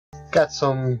Got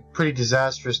some pretty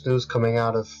disastrous news coming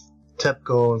out of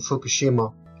TEPCO and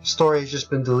Fukushima. The story has just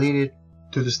been deleted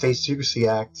through the State Secrecy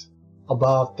Act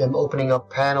about them opening up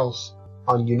panels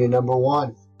on unit number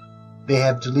 1. They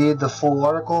have deleted the full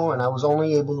article, and I was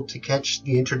only able to catch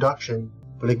the introduction,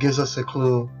 but it gives us a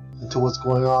clue into what's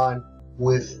going on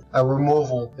with a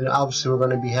removal, and obviously we're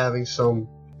going to be having some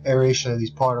aeration of these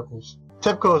particles.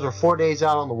 TEPCOs are 4 days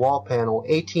out on the wall panel,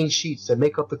 18 sheets that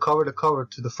make up the cover-to-cover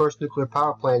to the first nuclear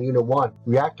power plant, Unit 1,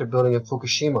 Reactor building in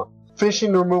Fukushima.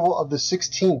 Finishing the removal of the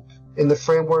 16th in the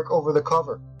framework over the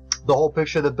cover. The whole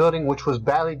picture of the building, which was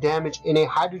badly damaged in a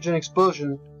hydrogen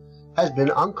explosion, has been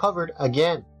uncovered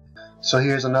again. So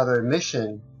here's another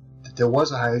admission that there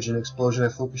was a hydrogen explosion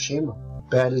at Fukushima.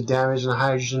 Badly damaged in a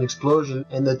hydrogen explosion,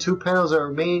 and the 2 panels that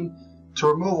remain to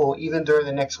removal even during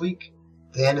the next week.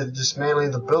 The end of the dismantling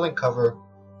of the building cover,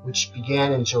 which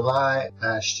began in July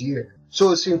last year.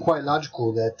 So it seemed quite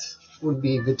logical that it would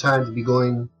be a good time to be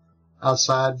going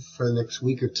outside for the next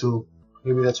week or 2.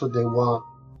 Maybe that's what they want,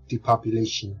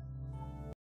 depopulation.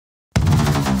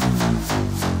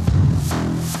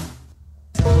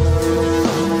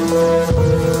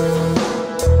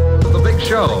 The Big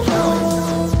Show.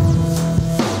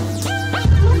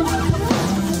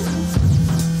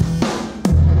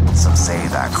 Some say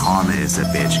that karma is a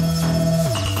bitch.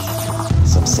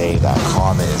 Some say that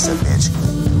karma is a bitch.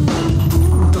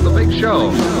 The Big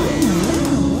Show.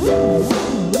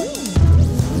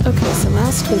 Okay, so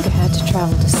last week I had to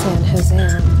travel to San Jose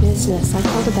on business. I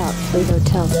called about 3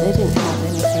 hotels. They didn't have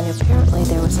anything. Apparently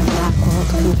there was a Macworld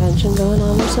convention going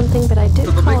on or something, but I did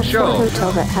call a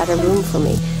hotel that had a room for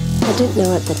me. I didn't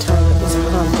know at the time it was a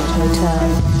haunted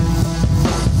hotel.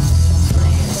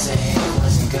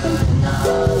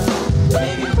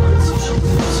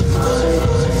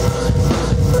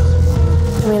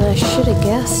 I mean, I should have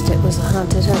guessed it was a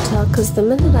haunted hotel, because the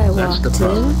minute I walked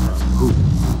in,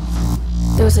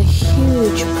 there was a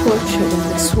huge portrait of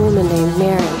this woman named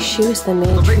Mary. She was the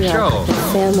matriarch of the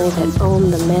family that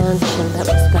owned the mansion that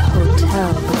was the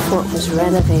hotel before it was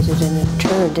renovated and it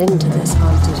turned into this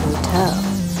haunted hotel.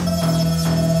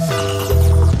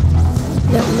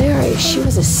 Now, Mary, she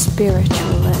was a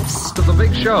spiritualist. The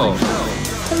Big Show.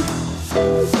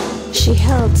 She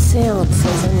held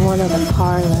seances in one of the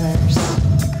parlors.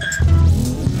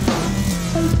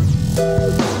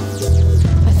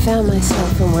 I found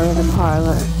myself in one of the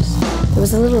parlors. There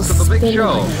was a little spinning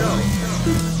wheel.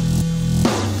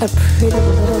 A pretty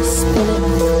little spinning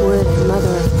wood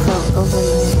mother of pearl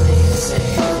overlay.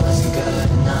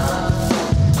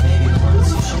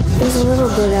 It was a little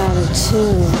bit out of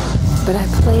tune, but I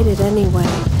played it anyway.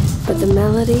 But the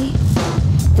melody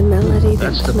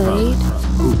that played,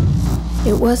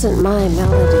 it wasn't my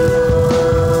melody.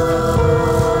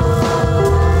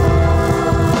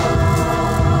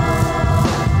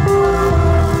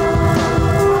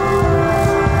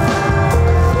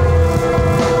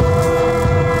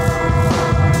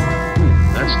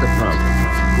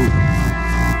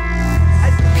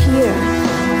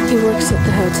 He works at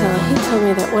the hotel. He told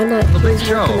me that one night he was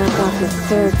working up on the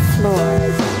 3rd floor.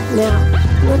 Now,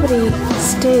 nobody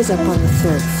stays up on the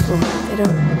 3rd floor. They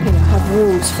don't, have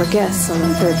rooms for guests on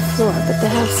the 3rd floor, but they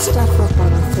have stuff up on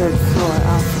the 3rd floor,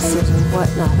 offices and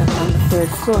whatnot up on the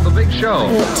 3rd floor. The Big Show.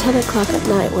 And at 10 o'clock at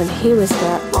night, when he was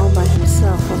there all by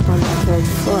himself up on the 3rd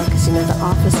floor, because the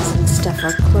offices and stuff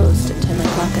are closed at 10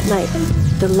 o'clock at night,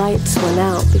 the lights went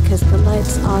out because the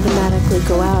lights automatically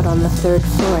go out on the 3rd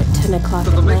floor at 10 o'clock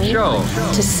at night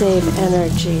to save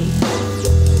energy.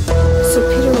 So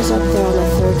Peter was up there on the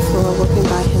 3rd floor working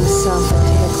by himself at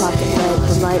 10 o'clock at night.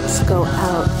 The lights go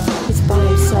out. He's by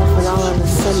himself, and all of a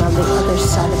sudden on the other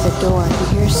side of the door he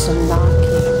hears some knocking.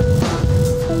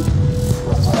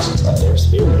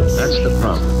 That's the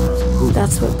problem.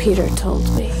 That's what Peter told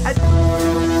me.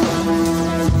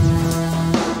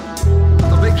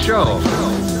 The Big Show.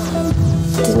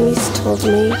 Denise told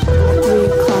me at 3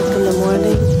 o'clock in the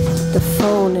morning the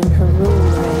phone in her room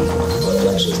rang.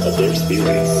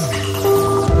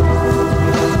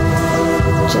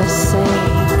 Just saying.